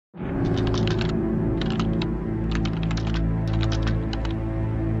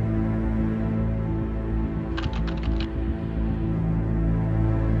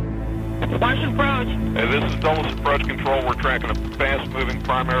Martian approach. Hey, this is Dulles Approach Control. We're tracking a fast-moving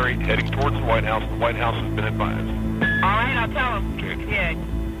primary heading towards the White House. The White House has been advised. All right, I'll tell him. Change. Yeah.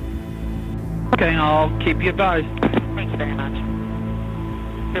 Okay, I'll keep you advised. Thank you very much.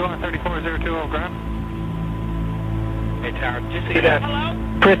 234-020, ground. Hey, Tower, did you see that?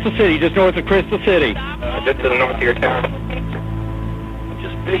 Hello? Crystal City, just north of Crystal City. Just to the north of your tower.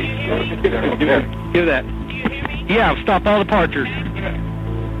 Just Give Give that. Do you hear me? Yeah, stop all departures.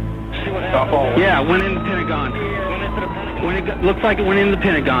 Stop all. Yeah, went in the Pentagon. Looks like it went in the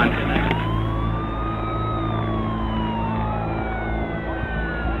Pentagon.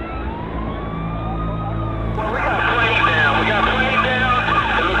 Well, we got a plane down.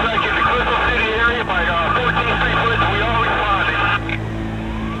 It looks like it's the Crystal City area by 14 Street Woods. We all responded.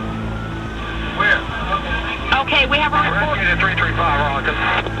 Where? Okay, we have a report. Rescue 335, Rocket.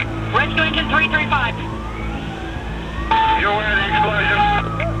 Rescue engine 335. You aware of the explosion?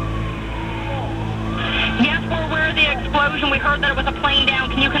 Yes, we're aware of the explosion. We heard that it was a plane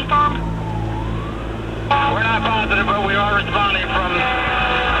down. Can you confirm? We're not positive, but we are responding from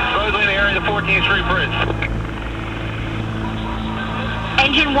supposedly the area of the 14th Street Bridge.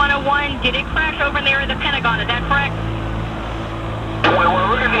 Engine 101, did it crash over in the area of the Pentagon? Is that correct? We're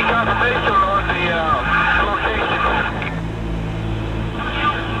going to need confirmation on the location.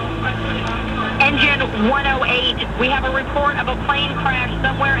 Engine 108, we have a report of a plane crash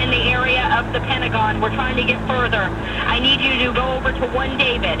somewhere in the area of the Pentagon. We're trying to get further. I need you to go over to 1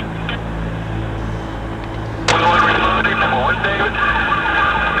 David. 1 responding from 1 David.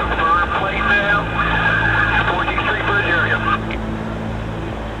 Confirm plane down. 14th Street Bridge area.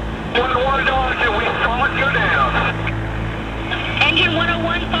 1-1 Dodge, we saw it go down. Engine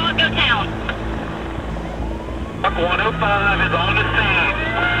 101, saw it go down. Buck 105 is on the